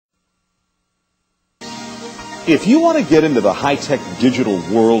If you want to get into the high-tech digital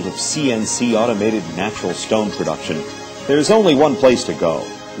world of CNC automated natural stone production, there's only one place to go,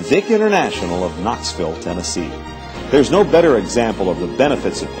 Vic International of Knoxville, Tennessee. There's no better example of the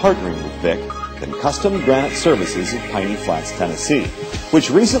benefits of partnering with Vic than Custom Granite Services of Piney Flats, Tennessee, which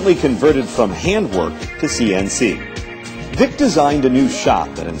recently converted from handwork to CNC. Vic designed a new shop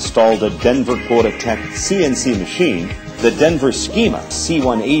that installed a Denver Quota-Tech CNC machine, the Denver Schema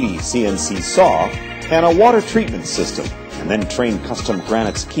C180 CNC saw, and a water treatment system, and then trained Custom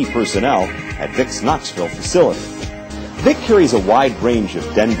Granite's key personnel at Vic's Knoxville facility. Vic carries a wide range of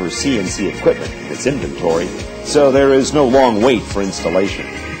Denver CNC equipment in its inventory, so there is no long wait for installation.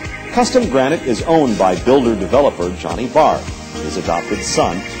 Custom Granite is owned by builder-developer Johnny Barr, his adopted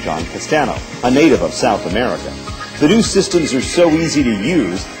son, John Castano, a native of South America. The new systems are so easy to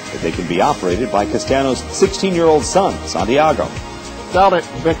use that they can be operated by Castano's 16-year-old son, Santiago. Without it,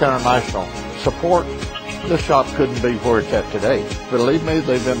 Vic International support, this shop couldn't be where it's at today. Believe me,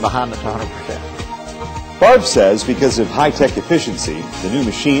 they've been behind it 100%. Barb says because of high-tech efficiency, the new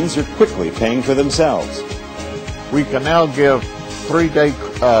machines are quickly paying for themselves. We can now give 3-day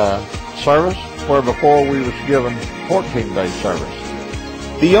service, where before we was given 14-day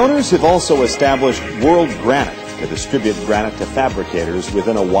service. The owners have also established World Granite to distribute granite to fabricators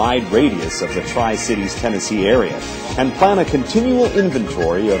within a wide radius of the Tri-Cities, Tennessee area, and plan a continual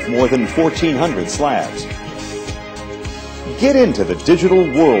inventory of more than 1,400 slabs. Get into the digital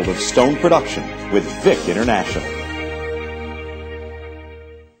world of stone production with Vic International.